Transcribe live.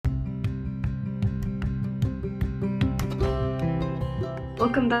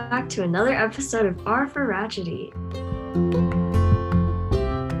Welcome back to another episode of R for Ratchety.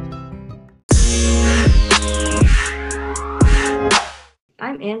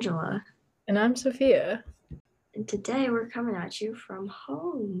 I'm Angela. And I'm Sophia. And today we're coming at you from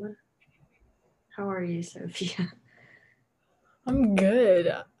home. How are you, Sophia? I'm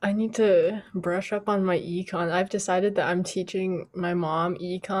good. I need to brush up on my econ. I've decided that I'm teaching my mom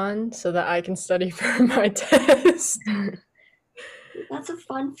econ so that I can study for my test. That's a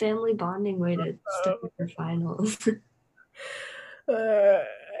fun family bonding way to study for finals. Uh,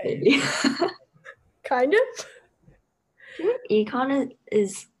 kind of. I think econ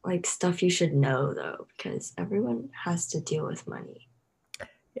is like stuff you should know though, because everyone has to deal with money.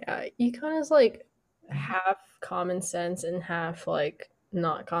 Yeah, econ is like half common sense and half like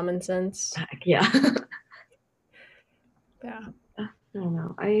not common sense. Yeah. Yeah. I don't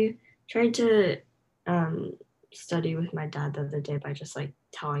know. I tried to study with my dad the other day by just like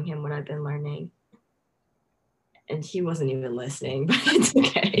telling him what I've been learning. And he wasn't even listening, but it's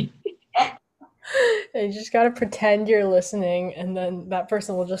okay. You just gotta pretend you're listening, and then that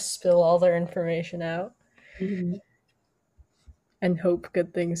person will just spill all their information out Mm-hmm. and hope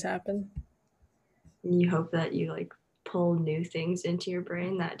good things happen. And you hope that you like pull new things into your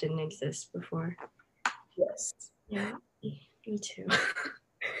brain that didn't exist before. Yes. Yeah, me too.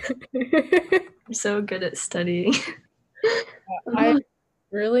 I'm so good at studying. I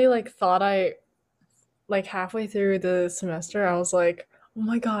really thought halfway through the semester I was like, oh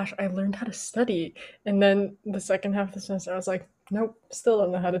my gosh, I learned how to study. And then the second half of the semester I was like, nope, still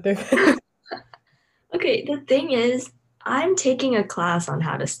don't know how to do this. Okay, the thing is, I'm taking a class on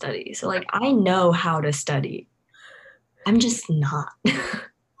how to study. So like I know how to study. I'm just not.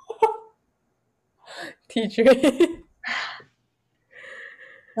 Teacher.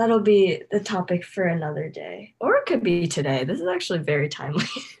 That'll be the topic for another day. Or it could be today. This is actually very timely.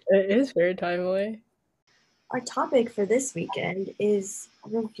 It is very timely. Our topic for this weekend is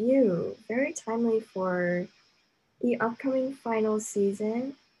review. Very timely for the upcoming final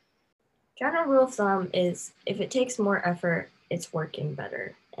season. General rule of thumb is if it takes more effort, it's working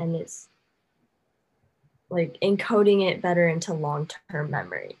better and it's like encoding it better into long-term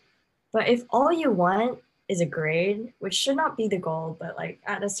memory. But if all you want is a grade, which should not be the goal, but like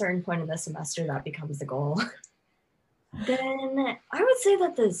at a certain point in the semester that becomes the goal, then I would say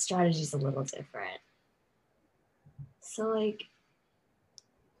that the strategy is a little different. So like,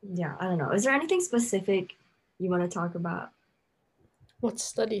 yeah, I don't know. Is there anything specific you want to talk about? What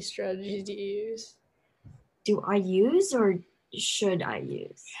study strategies do you use? Do I use or should I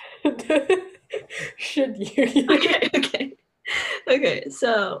use? Should you use? Okay.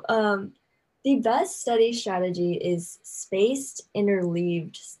 So the best study strategy is spaced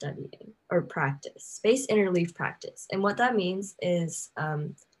interleaved studying or practice. Spaced interleaved practice, and what that means is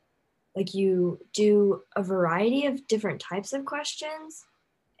like you do a variety of different types of questions,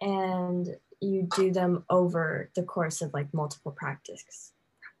 and you do them over the course of like multiple practice.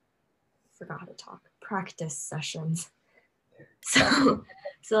 Forgot how to talk. Practice sessions. So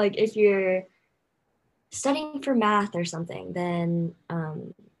like if you're studying for math or something, then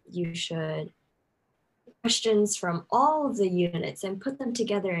you should questions from all of the units and put them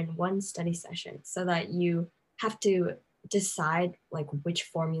together in one study session so that you have to decide like which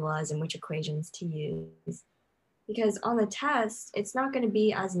formulas and which equations to use. Because on the test, it's not going to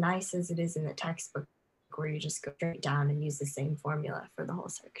be as nice as it is in the textbook where you just go straight down and use the same formula for the whole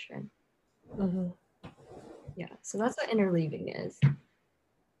section. Mm-hmm. Yeah, so that's what interleaving is.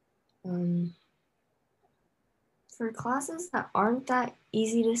 For classes that aren't that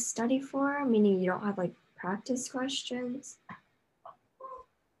easy to study for, meaning you don't have like practice questions,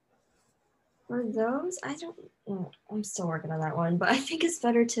 for those, I'm still working on that one, but I think it's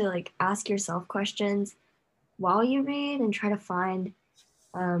better to like ask yourself questions while you read and try to find,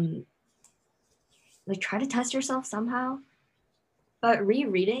 try to test yourself somehow. But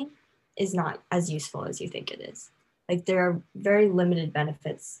rereading is not as useful as you think it is. Like there are very limited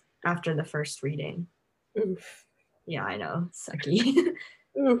benefits after the first reading. Oof. Yeah, I know, sucky.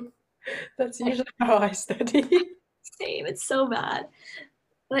 Oof. That's usually how I study. Same, it's so bad.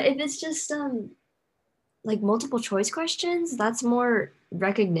 But if it's just like multiple choice questions, that's more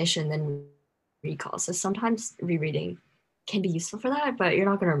recognition than recall. So sometimes rereading can be useful for that, but you're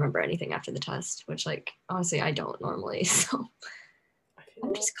not going to remember anything after the test, which like honestly I don't normally. So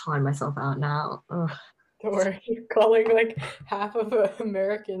I'm just calling myself out now. Ugh. Don't worry, you're calling like half of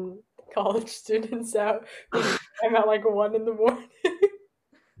American college students out. I'm at like 1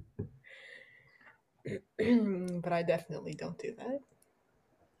 a.m. But I definitely don't do that.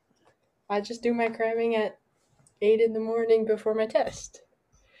 I just do my cramming at 8 a.m. before my test.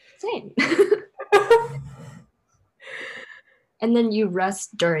 Same. And then you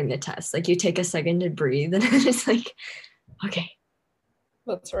rest during the test. Like you take a second to breathe and it's like, okay.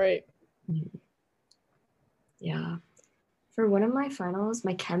 That's right. Yeah. For one of my finals,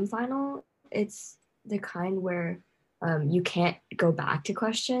 my chem final, it's the kind where you can't go back to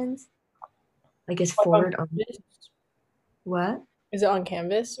questions. Like it's forward on what? Is it on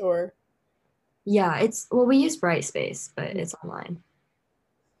Canvas or? Yeah, it's well, we use Brightspace, but it's online.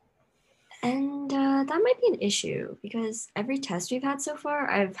 And that might be an issue because every test we've had so far,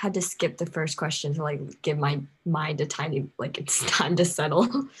 I've had to skip the first question to like give my mind a tiny, like it's time to settle.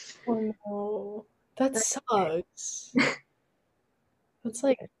 Oh no, that sucks. It's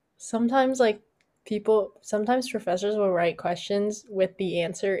like sometimes sometimes professors will write questions with the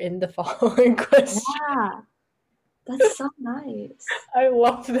answer in the following question. Yeah, that's so nice. I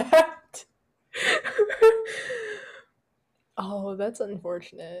love that. Oh, that's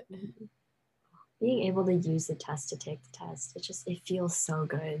unfortunate. Being able to use the test to take the test, it feels so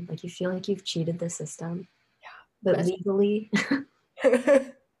good. Like you feel like you've cheated the system. Yeah. But legally.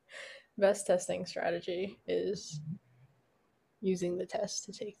 Best testing strategy is using the test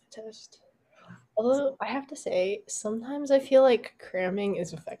to take the test. Although I have to say, sometimes I feel like cramming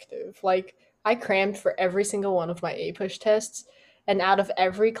is effective. Like I crammed for every single one of my APUSH tests, and out of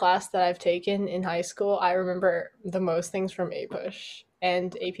every class that I've taken in high school, I remember the most things from APUSH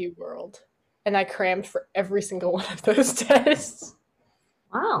and AP World. And I crammed for every single one of those tests.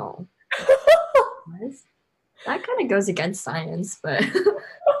 Wow. That kind of goes against science, but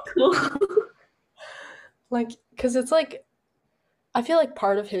cool. Like, because it's like, I feel like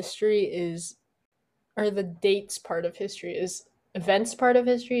part of history is, or the dates part of history is, events part of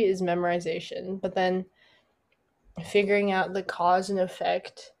history is memorization, but then figuring out the cause and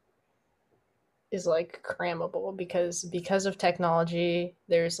effect is like crammable because of technology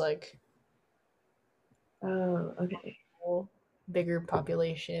there's like Okay. Bigger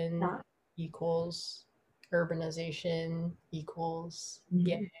population Yeah. equals urbanization equals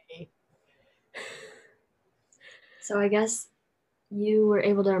yay. So I guess you were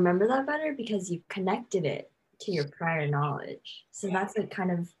able to remember that better because you connected it to your prior knowledge. So that's a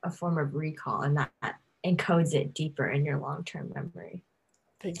kind of a form of recall, and that encodes it deeper in your long-term memory.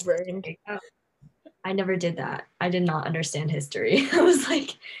 Big brain. I never did that. I did not understand history. I was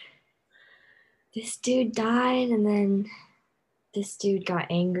like, this dude died, and then this dude got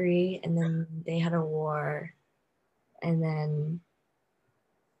angry, and then they had a war, and then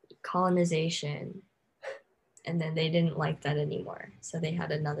colonization, and then they didn't like that anymore, so they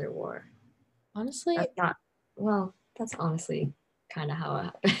had another war. Honestly, that's not well. That's honestly kind of how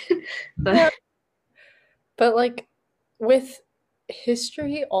it happened. but like with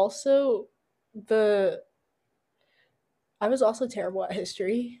history, also I was also terrible at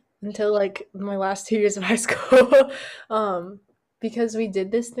history until like my last 2 years of high school. Because we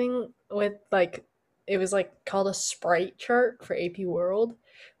did this thing with like it was like called a sprite chart for AP World,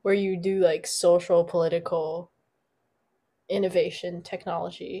 where you do like social, political, innovation,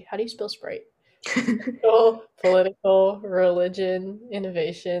 technology. How do you spell sprite? Social, political, religion,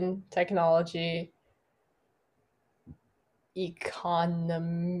 innovation, technology,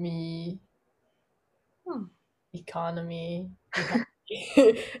 economy, economy,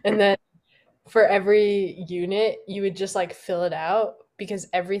 and then for every unit you would just like fill it out because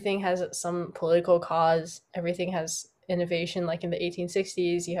everything has some political cause, everything has innovation. Like in the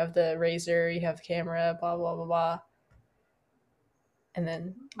 1860s you have the razor, you have the camera, blah blah blah blah. And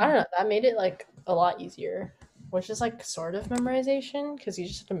then I don't know, that made it like a lot easier, which is like sort of memorization because you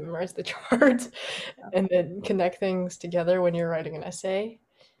just have to memorize the chart and then connect things together when you're writing an essay.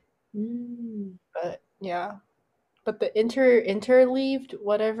 But yeah, but the interleaved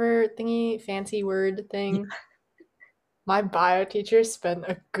whatever thingy, fancy word thing, my bio teacher spent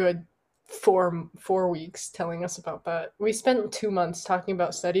a good four weeks telling us about that. We spent 2 months talking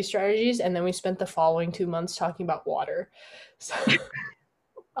about study strategies, and then we spent the following 2 months talking about water. So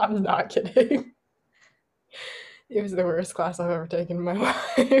I'm not kidding. It was the worst class I've ever taken in my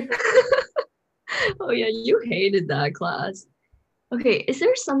life. Oh yeah, you hated that class. Okay, is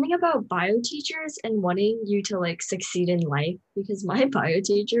there something about bio teachers and wanting you to like succeed in life? Because my bio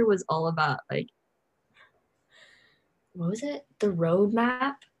teacher was all about like, what was it? The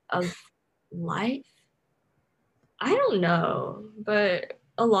roadmap of life? I don't know, but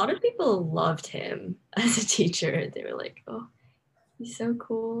a lot of people loved him as a teacher. They were like, oh, he's so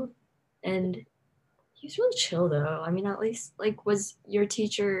cool. And he's really chill though. I mean, at least like was your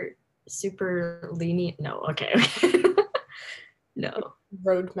teacher super lenient? No, okay. No.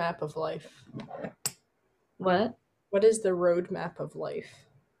 Roadmap of life. What? What is the roadmap of life?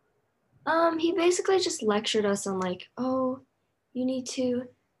 He basically just lectured us on like, oh, you need to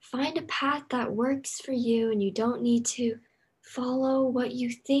find a path that works for you and you don't need to follow what you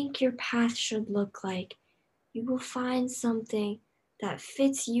think your path should look like. You will find something that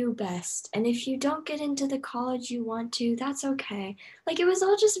fits you best. And if you don't get into the college you want to, that's okay. Like it was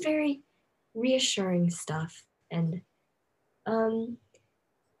all just very reassuring stuff. And um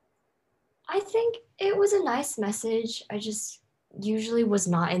I think it was a nice message. I just usually was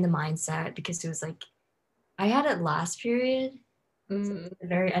not in the mindset because it was like I had it last period. So Mm, at the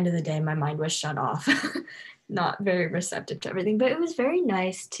very end of the day, my mind was shut off, not very receptive to everything. But it was very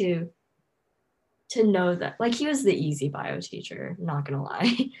nice to know that like he was the easy bio teacher, not gonna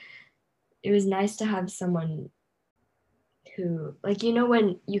lie. It was nice to have someone who like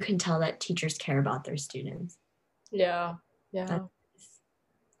when you can tell that teachers care about their students. yeah, That's yeah.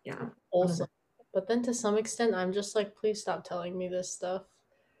 yeah, one of Also, the but then to some extent, I'm just like, please stop telling me this stuff.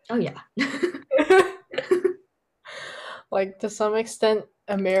 oh yeah. Like to some extent,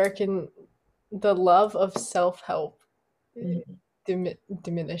 the love of self help Mhm.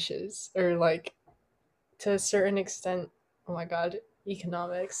 diminishes, or like to a certain extent, oh my god,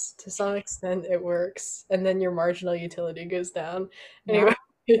 economics, to some extent it works, and then your marginal utility goes down. Yeah,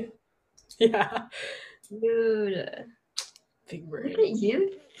 Anyway, yeah, dude. big Look brain. at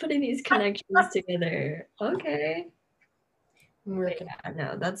you putting these connections together. Okay. I'm But working. yeah,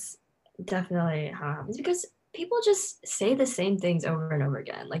 no, that's definitely how it happens because people just say the same things over and over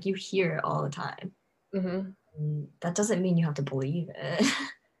again. Like you hear it all the time. Hmm. That doesn't mean you have to believe it.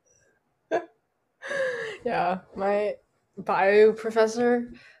 Yeah, my bio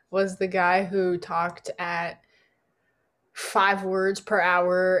professor was the guy who talked at 5 words per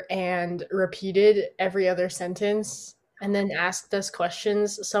hour and repeated every other sentence, and then asked us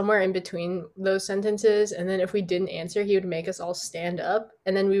questions somewhere in between those sentences. And then if we didn't answer, he would make us all stand up,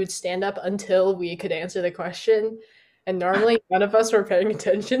 and then we would stand up until we could answer the question. And normally none of us were paying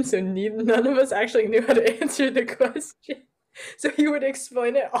attention, so none of us actually knew how to answer the question. So he would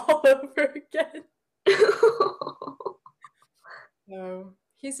explain it all over again. No,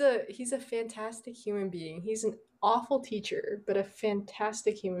 he's a fantastic human being. He's an awful teacher, but a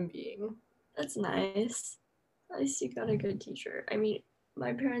fantastic human being. That's nice. At least you got a good teacher. I mean,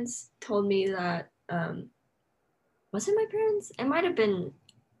 my parents told me that was it my parents? It might have been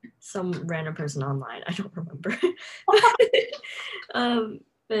some random person online. I don't remember.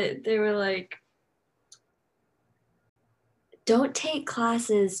 But they were like, don't take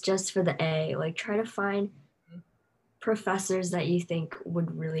classes just for the A. Like, try to find professors that you think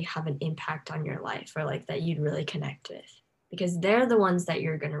would really have an impact on your life or like that you'd really connect with because they're the ones that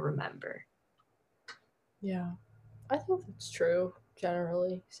you're going to remember. Yeah, I think that's true.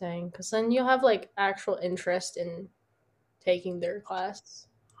 Generally saying, because then you'll have like actual interest in taking their class,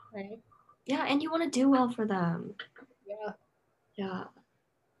 right? Yeah, and you want to do well for them. Yeah. Yeah.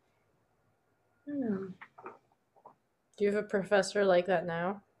 I don't know. Do you have a professor like that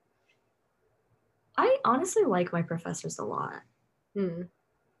now? I honestly like my professors a lot, Hmm.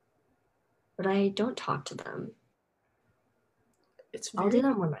 but I don't talk to them. It's I'll do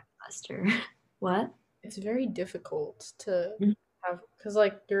very that more my semester. What? it's very difficult to Mhm. have, because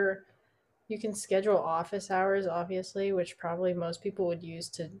like you can schedule office hours, obviously, which probably most people would use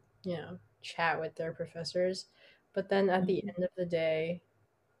to, chat with their professors. But then at the end of the day,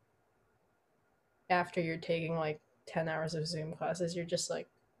 after you're taking like 10 hours of Zoom classes, you're just like,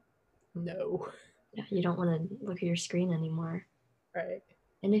 no. Yeah, you don't want to look at your screen anymore. Right.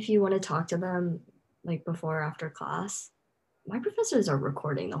 And if you want to talk to them like before or after class, my professors are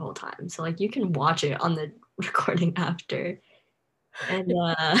recording the whole time. So like you can watch it on the recording after. And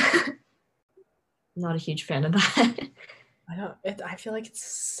I'm not a huge fan of that. I feel like it's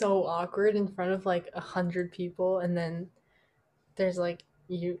so awkward in front of like 100 people, and then there's like,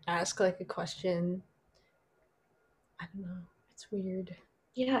 you ask like a question. I don't know. It's weird.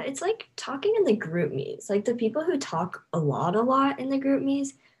 Yeah, it's like talking in the group meets. Like the people who talk a lot in the group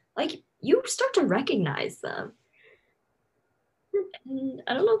meets, like you start to recognize them. And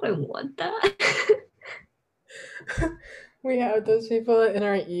I don't know if I want that. We have those people in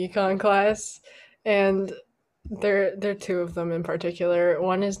our econ class, and there are two of them in particular.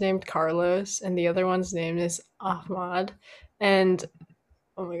 One is named Carlos, and the other one's name is Ahmad. And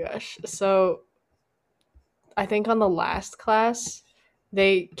oh my gosh, so I think on the last class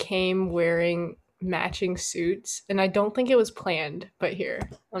they came wearing matching suits, and I don't think it was planned. But here,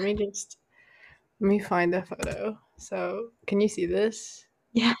 let me find the photo. So can you see this?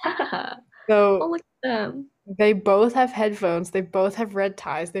 Yeah. Oh, So look at them. They both have headphones, they both have red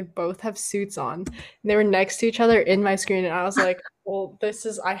ties, they both have suits on. And they were next to each other in my screen, and I was like, well,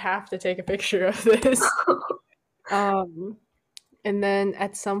 I have to take a picture of this. Um, and then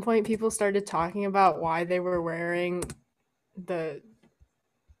at some point, people started talking about the why they were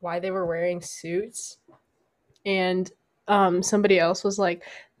wearing suits, and somebody else was like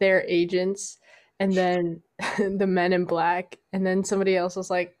they're agents, and then the men in black, and then somebody else was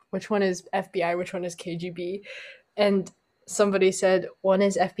like which one is FBI, which one is KGB, and somebody said one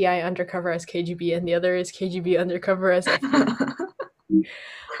is FBI undercover as KGB and the other is KGB undercover as FBI.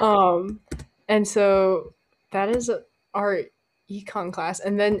 um and so that is our econ class,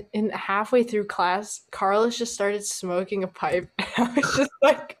 and then in halfway through class Carlos just started smoking a pipe. I was just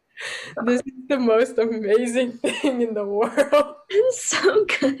like, this is the most amazing thing in the world. It's so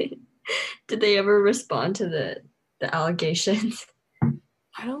good. Did they ever respond to the allegations?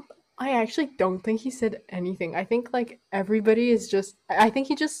 I don't I actually don't think he said anything. I think like everybody is just I think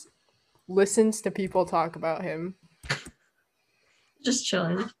he just listens to people talk about him. Just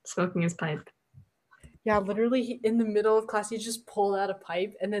chilling, smoking his pipe. Yeah, literally in the middle of class he just pulled out a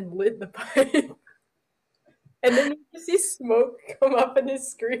pipe and then lit the pipe. And then you see smoke come up in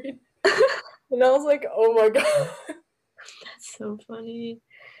his screen. And I was like, oh my god. That's so funny.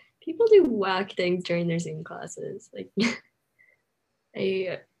 People do whack things during their Zoom classes. Like,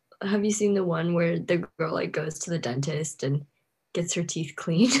 have you seen the one where the girl like goes to the dentist and gets her teeth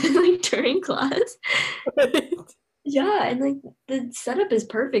cleaned like during class? Right? Yeah, and like the setup is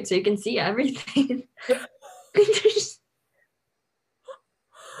perfect so you can see everything.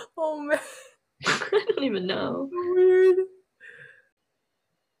 Oh man. I don't even know. Weird.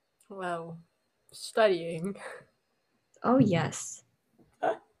 Well, studying. Oh yes.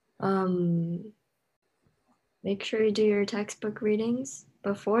 Um, make sure you do your textbook readings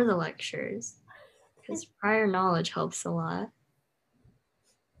before the lectures because prior knowledge helps a lot.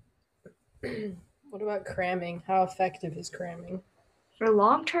 What about cramming? How effective is cramming? For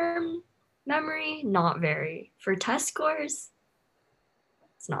long-term memory, not very. For test scores,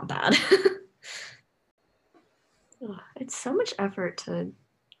 it's not bad. It's so much effort to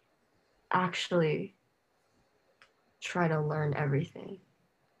actually try to learn everything.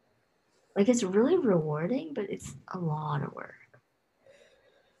 Like it's really rewarding, but it's a lot of work.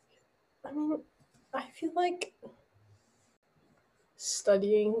 I mean, I feel like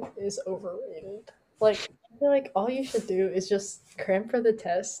studying is overrated. Like, I feel like all you should do is just cram for the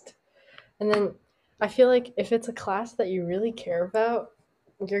test. And then I feel like if it's a class that you really care about,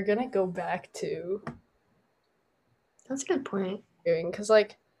 you're gonna go back to That's a good point. doing. Because,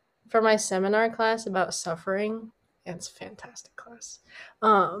 like, for my seminar class about suffering, it's a fantastic class.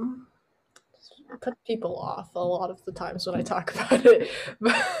 Put people off a lot of the times when I talk about it.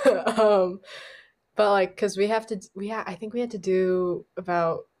 But like, because I think we had to do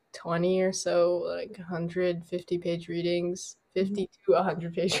about 20 or so, like 150 page readings, 50 to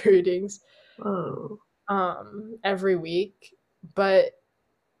 100 page readings, Whoa. every week. But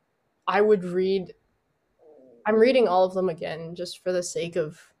I would read, I'm reading all of them again just for the sake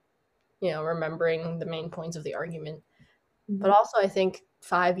of, remembering the main points of the argument. Mm-hmm. But also, I think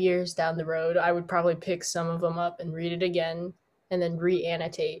 5 years down the road, I would probably pick some of them up and read it again and then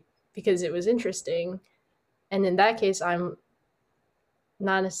re-annotate because it was interesting. And in that case, I'm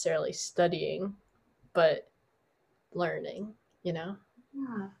not necessarily studying, but learning, Yeah.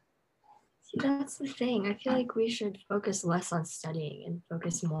 See, that's the thing. I feel like we should focus less on studying and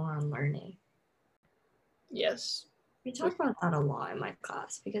focus more on learning. Yes. We talk about that a lot in my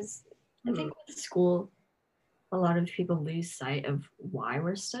class because I think with school, a lot of people lose sight of why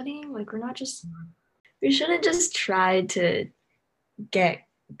we're studying. Like, we shouldn't just try to get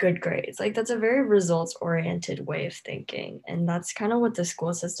good grades. Like, that's a very results oriented way of thinking. And that's kind of what the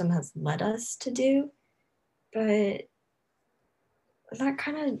school system has led us to do. But that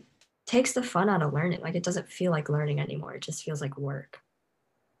kind of takes the fun out of learning. Like, it doesn't feel like learning anymore, it just feels like work.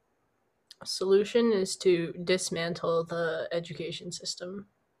 Solution is to dismantle the education system.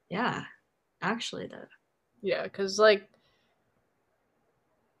 Yeah, actually, though. Yeah, because, like,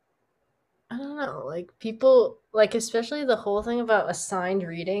 I don't know, like, people, like, especially the whole thing about assigned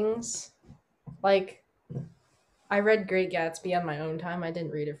readings. Like, I read Great Gatsby on my own time. I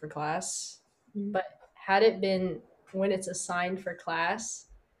didn't read it for class. Mm-hmm. But had it been when it's assigned for class,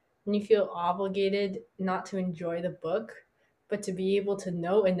 and you feel obligated not to enjoy the book, but to be able to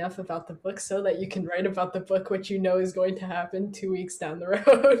know enough about the book so that you can write about the book, which you know is going to happen 2 weeks down the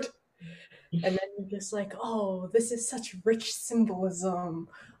road. And then you're just like, oh, this is such rich symbolism.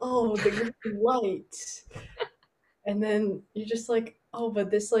 Oh, the green light. And then you're just like, Oh,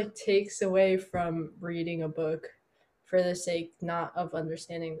 but this like takes away from reading a book for the sake not of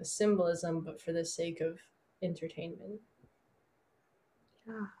understanding the symbolism, but for the sake of entertainment.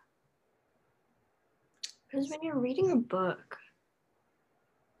 Yeah. Because when you're reading a book,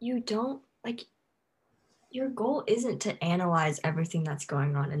 you don't like your goal isn't to analyze everything that's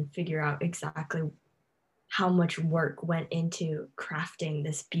going on and figure out exactly how much work went into crafting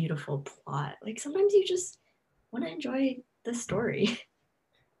this beautiful plot. Like sometimes you just want to enjoy the story,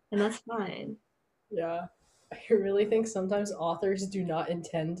 and that's fine. Yeah. I really think sometimes authors do not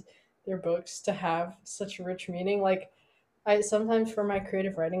intend their books to have such rich meaning. Like I sometimes for my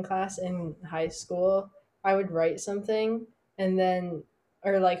creative writing class in high school, I would write something and then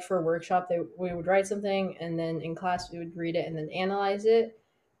or like for a workshop we would write something and then in class we would read it and then analyze it.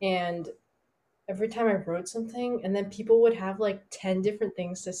 And every time I wrote something and then people would have like 10 different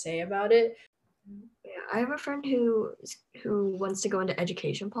things to say about it. Yeah, I have a friend who wants to go into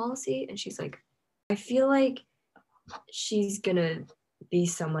education policy, and she's like, I feel like she's gonna be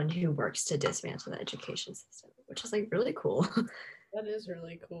someone who works to dismantle the education system, which is like really cool. That is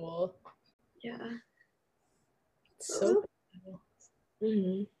really cool. Yeah. It's so cool.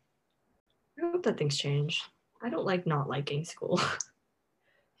 Mm-hmm. I hope that things change. I don't like not liking school.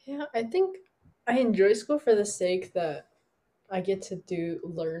 Yeah, I think I enjoy school for the sake that I get to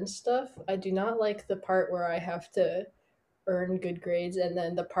learn stuff. I do not like the part where I have to earn good grades and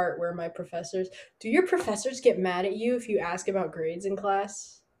then the part where my professors do your professors get mad at you if you ask about grades in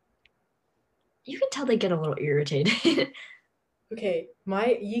class? You can tell they get a little irritated. Okay,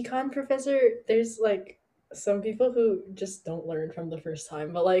 my econ professor, there's like some people who just don't learn from the first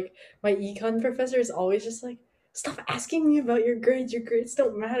time, but like my econ professor is always just like, stop asking me about your grades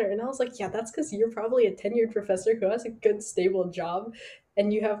don't matter. And I was like, yeah, that's because you're probably a tenured professor who has a good, stable job,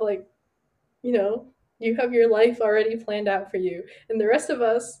 and you have like, you know, you have your life already planned out for you. And the rest of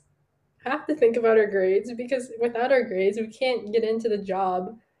us have to think about our grades because without our grades, we can't get into the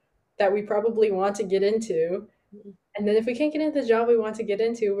job that we probably want to get into. And then if we can't get into the job we want to get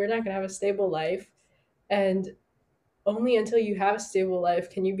into, we're not going to have a stable life. And only until you have a stable life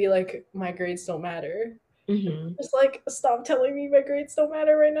can you be like, my grades don't matter. Mm-hmm. Just like, stop telling me my grades don't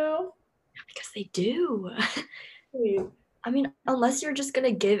matter right now. Because they do. Please. I mean, unless you're just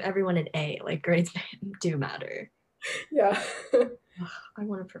gonna give everyone an A, like grades do matter. Yeah. Ugh, I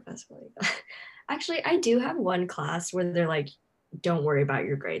want a professor like that. Actually, I do have one class where they're like, don't worry about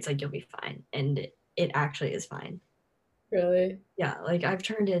your grades, like you'll be fine. And it actually is fine. Really? Yeah, like I've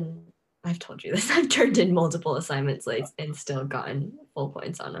told you this, I've turned in multiple assignments like and still gotten full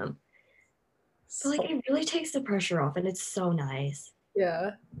points on them. But like So, it really takes the pressure off and it's so nice.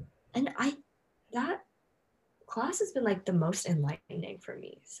 yeah. And that class has been like the most enlightening for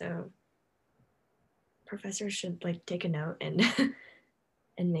me. So professors should like take a note and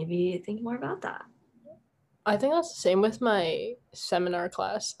and maybe think more about that. I think that's the same with my seminar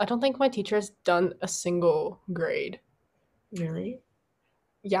class. I don't think my teacher has done a single grade. Really?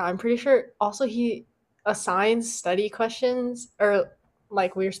 Yeah, I'm pretty sure. Also, he assigns study questions, or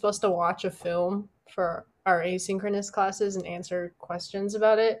like we were supposed to watch a film for our asynchronous classes and answer questions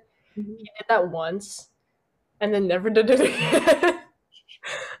about it. Mhm. He did that once and then never did it again.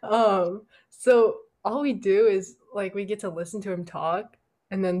 So all we do is like we get to listen to him talk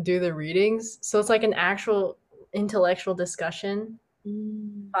and then do the readings. So it's like an actual intellectual discussion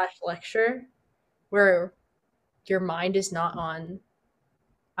Mm. slash lecture where your mind is not on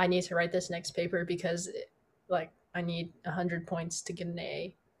I need to write this next paper because like I need 100 points to get an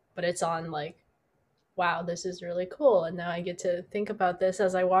A, but it's on like wow, this is really cool and now I get to think about this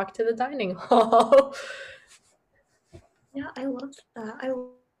as I walk to the dining hall. Yeah, I love that. I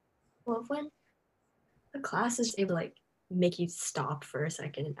love when the class is able to like make you stop for a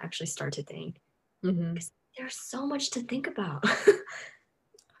second and actually start to think. Mm-hmm. Because there's so much to think about.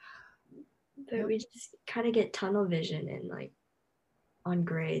 But Yep. we just kind of get tunnel vision and like on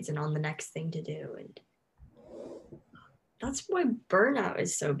grades and on the next thing to do. And that's why burnout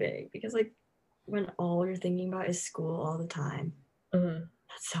is so big because like when all you're thinking about is school all the time, Mm-hmm.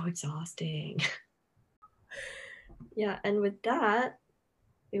 that's so exhausting. Yeah, and with that,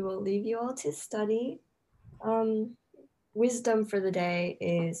 we will leave you all to study. Um, wisdom for the day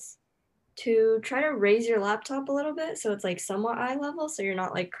is to try to raise your laptop a little bit so it's like somewhat eye level so you're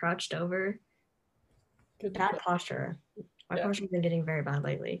not like crouched over. Good Bad point. posture. My Yeah. posture's been getting very bad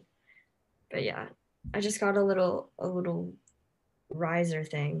lately. But yeah, I just got a little riser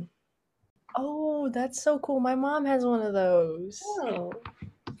thing. Oh, that's so cool. My mom has one of those. Oh,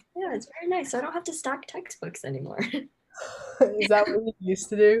 yeah, it's very nice. So I don't have to stack textbooks anymore. Is that what you used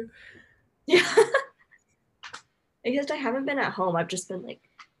to do? Yeah. Except I haven't been at home. I've just been like,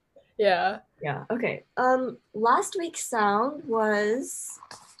 Yeah. yeah. Okay. Last week's sound was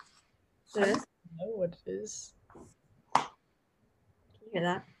I this. don't know what it is. Can you hear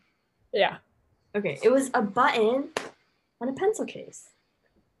that? Yeah, Okay. It was a button on a pencil case.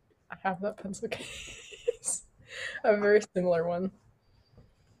 I have that pencil case. A very similar one.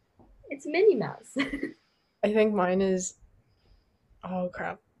 It's Minnie Mouse. I think mine is. Oh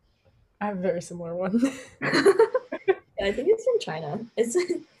crap! I have a very similar one. I think it's from China. It's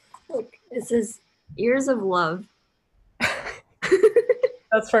look, it says ears of love.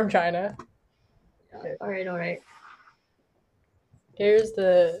 That's from China. All right, all right. Here's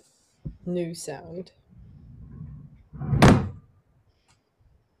the new sound.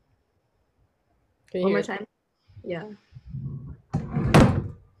 Can you One hear more it? time. Yeah.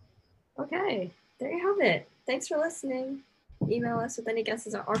 Okay. There you have it. Thanks for listening. Email us with any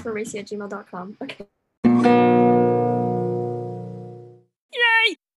guesses at rformacy@gmail.com. Okay.